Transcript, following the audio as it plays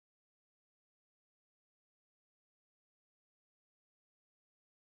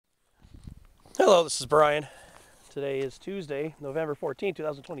Hello, this is Brian. Today is Tuesday, November 14,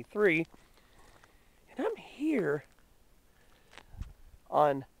 2023, and I'm here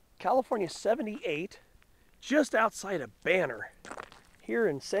on California 78, just outside of Banner, here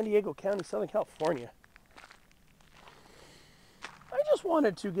in San Diego County, Southern California. I just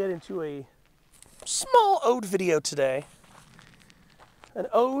wanted to get into a small ode video today, an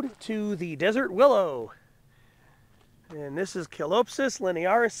ode to the desert willow. And this is Chilopsis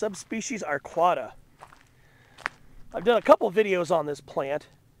linearis subspecies arcuata. I've done a couple videos on this plant.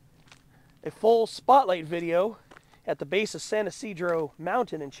 A full spotlight video at the base of San Isidro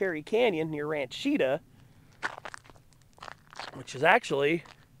Mountain in Cherry Canyon near Ranchita, which is actually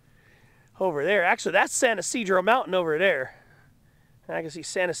over there. Actually, that's San Isidro Mountain over there. And I can see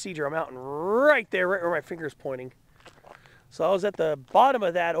San Isidro Mountain right there, right where my finger's pointing. So I was at the bottom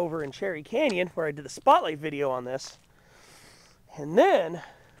of that over in Cherry Canyon where I did the spotlight video on this. And then,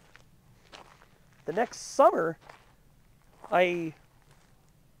 the next summer, I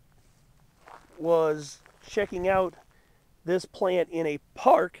was checking out this plant in a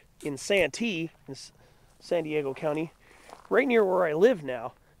park in Santee, in San Diego County, right near where I live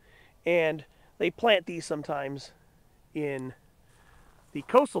now. And they plant these sometimes in the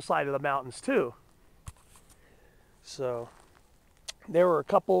coastal side of the mountains too. So, there were a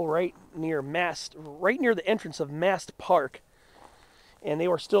couple right near the entrance of Mast Park. And they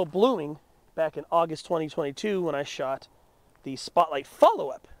were still blooming back in August 2022 when I shot the spotlight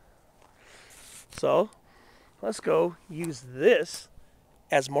follow-up. So let's go use this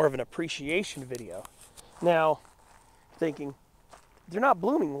as more of an appreciation video. Now, thinking, they're not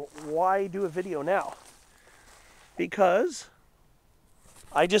blooming, why do a video now? Because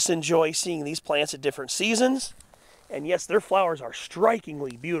I just enjoy seeing these plants at different seasons. And yes, their flowers are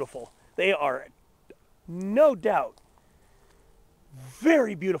strikingly beautiful. They are, no doubt,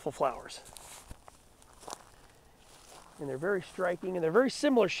 very beautiful flowers. And they're very striking, and they're very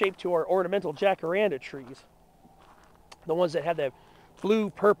similar shape to our ornamental jacaranda trees. The ones that have that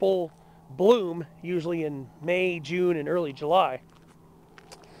blue-purple bloom, usually in May, June, and early July.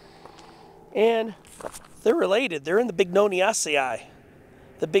 And they're related. They're in the Bignoniaceae,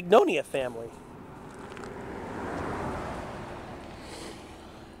 the Bignonia family.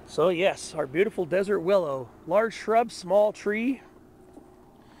 So yes, our beautiful desert willow. Large shrub, small tree.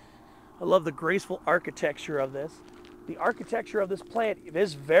 I love the graceful architecture of this. The architecture of this plant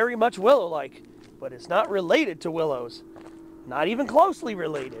is very much willow-like, but it's not related to willows. Not even closely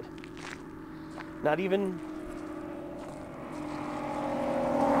related. Not even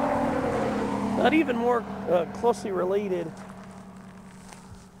more closely related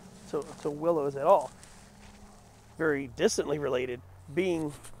to willows at all. Very distantly related,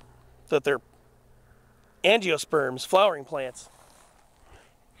 being that they're angiosperms, flowering plants.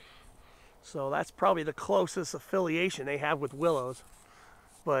 So that's probably the closest affiliation they have with willows.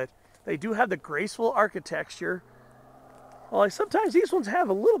 But they do have the graceful architecture. Well, sometimes these ones have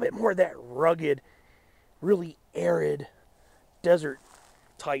a little bit more of that rugged, really arid, desert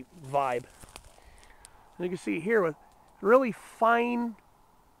type vibe. And you can see here with really finely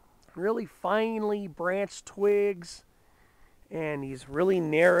branched twigs and these really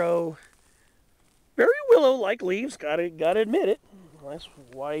narrow, very willow-like leaves, gotta admit it. That's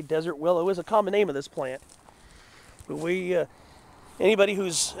why desert willow is a common name of this plant. But anybody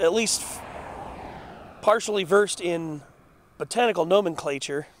who's at least partially versed in botanical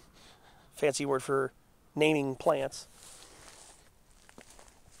nomenclature, fancy word for naming plants,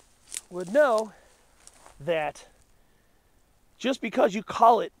 would know that just because you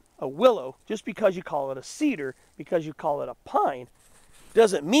call it a willow, just because you call it a cedar, because you call it a pine,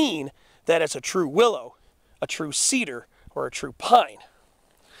 doesn't mean that it's a true willow, a true cedar, or a true pine.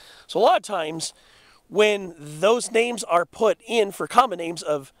 So a lot of times when those names are put in for common names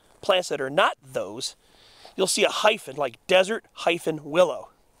of plants that are not those, you'll see a hyphen like desert-willow.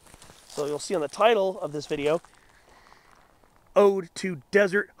 So you'll see on the title of this video, Ode to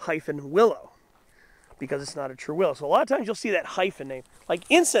Desert-Willow, because it's not a true willow. So a lot of times you'll see that hyphen name, like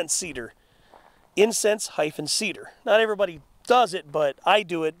incense cedar, incense-cedar. Not everybody does it, but I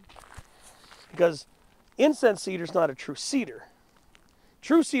do it because incense cedar is not a true cedar.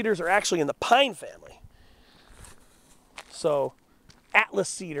 True cedars are actually in the pine family. So, Atlas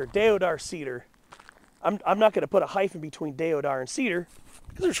cedar, deodar cedar. I'm not going to put a hyphen between deodar and cedar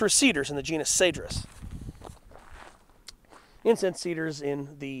because they're true cedars in the genus Cedrus. Incense cedars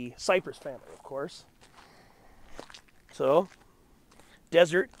in the cypress family, of course. So,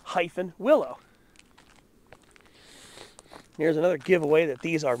 desert-willow. Here's another giveaway that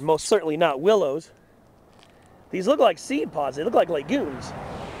these are most certainly not willows. These look like seed pods. They look like legumes.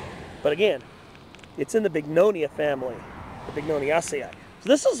 But again, It's in the Bignonia family, the Bignoniaceae. So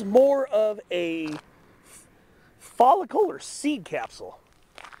this is more of a follicle or seed capsule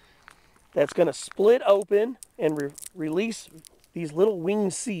that's going to split open and release these little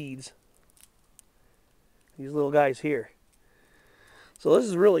winged seeds. These little guys here. So this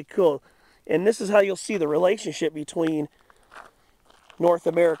is really cool. And this is how you'll see the relationship between North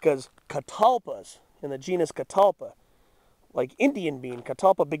America's catalpas in the genus Catalpa, like Indian bean,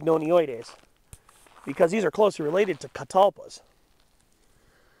 Catalpa bignonioides, because these are closely related to catalpas.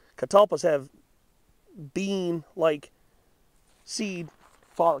 Catalpas have bean-like seed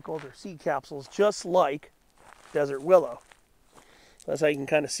follicles or seed capsules, just like desert willow. That's how you can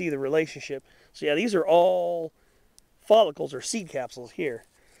kind of see the relationship. So yeah, these are all follicles or seed capsules here.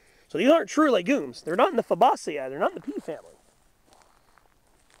 So these aren't true legumes. They're not in the Fabaceae. They're not in the pea family.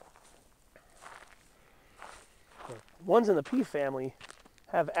 The ones in the pea family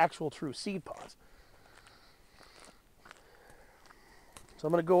have actual true seed pods. So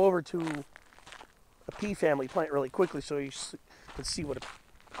I'm going to go over to a pea family plant really quickly so you can see what a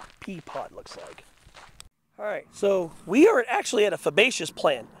pea pod looks like. Alright, so we are actually at a fabaceous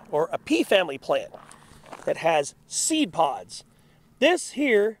plant, or a pea family plant, that has seed pods. This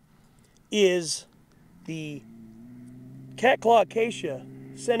here is the catclaw acacia,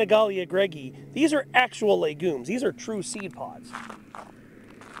 Senegalia gregi. These are actual legumes. These are true seed pods.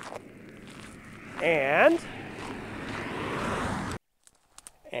 And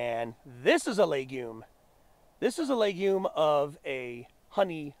this is a legume. This is a legume of a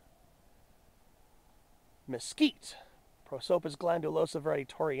honey mesquite, Prosopis glandulosa variety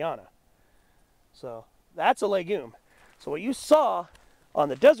Torreana. So that's a legume. So what you saw on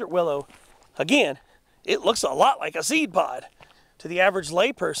the desert willow, again, it looks a lot like a seed pod to the average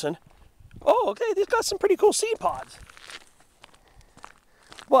layperson. Oh, okay, these got some pretty cool seed pods.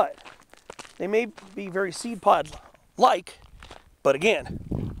 But they may be very seed pod-like, but again,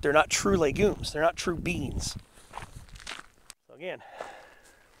 they're not true legumes. They're not true beans. So again,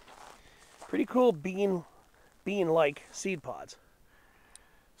 pretty cool bean-like seed pods.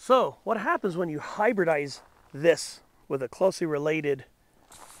 So what happens when you hybridize this with a closely related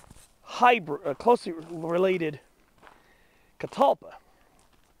catalpa?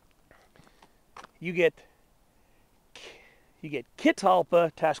 You get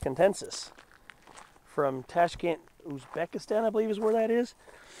Catalpa tashkentensis from Tashkent, Uzbekistan, I believe is where that is.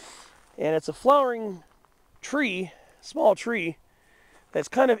 And it's a flowering tree, small tree, that's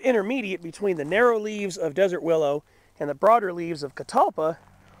kind of intermediate between the narrow leaves of desert willow and the broader leaves of catalpa.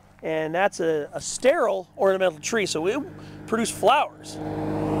 And that's a sterile ornamental tree, so it will produce flowers,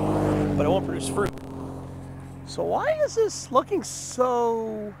 but it won't produce fruit. So why is this looking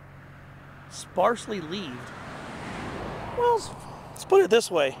so sparsely leaved? Well, let's put it this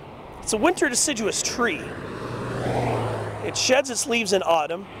way. It's a winter deciduous tree. It sheds its leaves in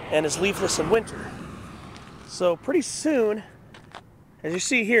autumn and is leafless in winter. So pretty soon, as you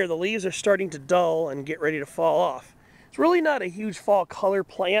see here, the leaves are starting to dull and get ready to fall off. It's really not a huge fall color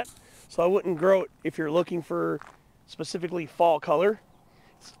plant, so I wouldn't grow it if you're looking for specifically fall color.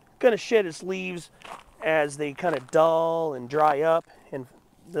 It's going to shed its leaves as they kind of dull and dry up, and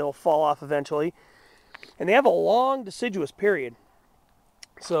they'll fall off eventually. And they have a long deciduous period.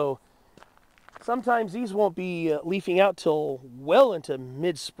 So sometimes these won't be leafing out till well into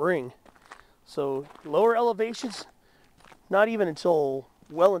mid-spring. So lower elevations, not even until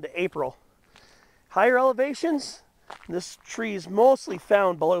well into April. Higher elevations, this tree is mostly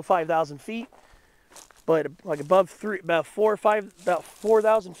found below 5,000 feet, but like about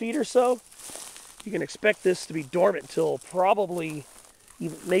 4,000 feet or so, you can expect this to be dormant till probably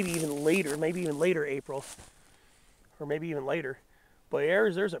maybe even later April, or maybe even later. But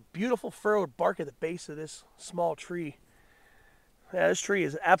there's a beautiful furrowed bark at the base of this small tree. Yeah, this tree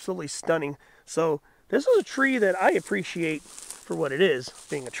is absolutely stunning. So this is a tree that I appreciate for what it is,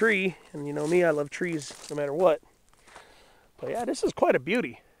 being a tree. And you know me, I love trees no matter what. But yeah, this is quite a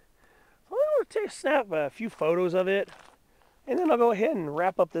beauty. So I'm going to snap a few photos of it, and then I'll go ahead and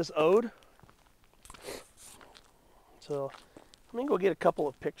wrap up this ode. So let me go get a couple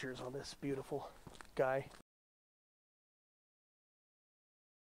of pictures on this beautiful guy.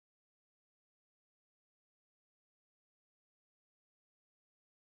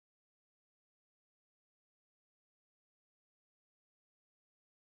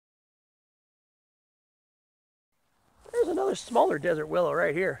 There's another smaller desert willow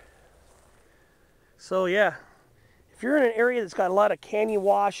right here. So yeah, if you're in an area that's got a lot of canyon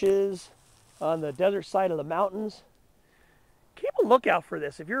washes on the desert side of the mountains, keep a lookout for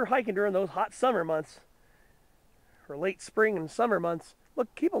this. If you're hiking during those hot summer months, or late spring and summer months,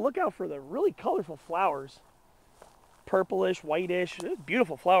 keep a lookout for the really colorful flowers. Purplish, whitish,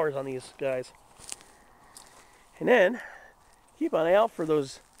 beautiful flowers on these guys. And then keep an eye out for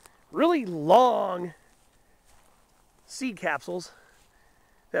those really long seed capsules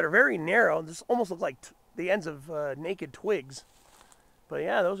that are very narrow. This almost look like the ends of naked twigs. But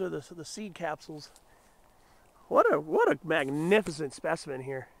yeah, those are the seed capsules. What a magnificent specimen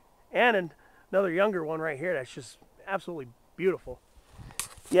here. And another younger one right here that's just absolutely beautiful.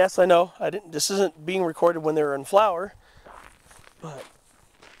 Yes, I know, this isn't being recorded when they're in flower, but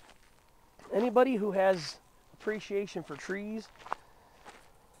anybody who has appreciation for trees,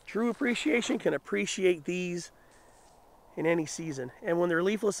 true appreciation, can appreciate these in any season. And when they're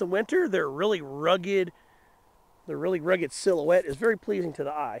leafless in winter, they're really rugged. The really rugged silhouette is very pleasing to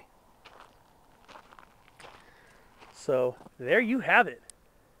the eye. So there you have it.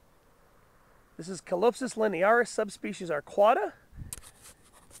 This is Chilopsis linearis, subspecies arcuata.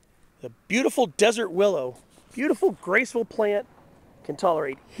 The beautiful desert willow. Beautiful, graceful plant. Can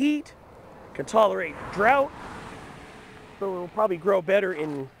tolerate heat, can tolerate drought. But will probably grow better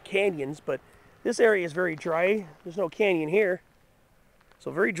in canyons, but this area is very dry. There's no canyon here.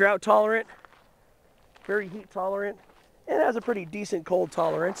 So very drought tolerant, very heat tolerant, and has a pretty decent cold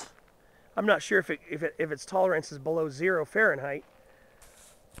tolerance. I'm not sure if its tolerance is below 0 Fahrenheit,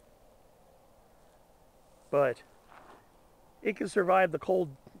 but it can survive the cold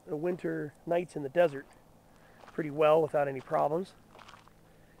winter nights in the desert pretty well without any problems.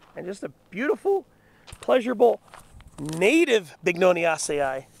 And just a beautiful, pleasurable native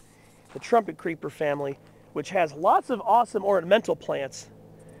Bignoniaceae, the trumpet creeper family, which has lots of awesome ornamental plants,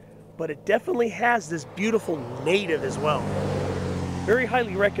 but it definitely has this beautiful native as well. Very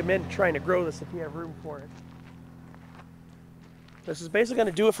highly recommend trying to grow this if you have room for it. This is basically going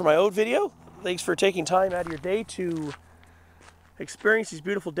to do it for my ode video. Thanks for taking time out of your day to experience these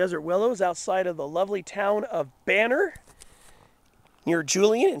beautiful desert willows outside of the lovely town of Banner, near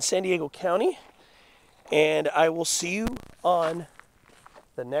Julian in San Diego County. And I will see you on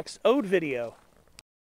the next ode video.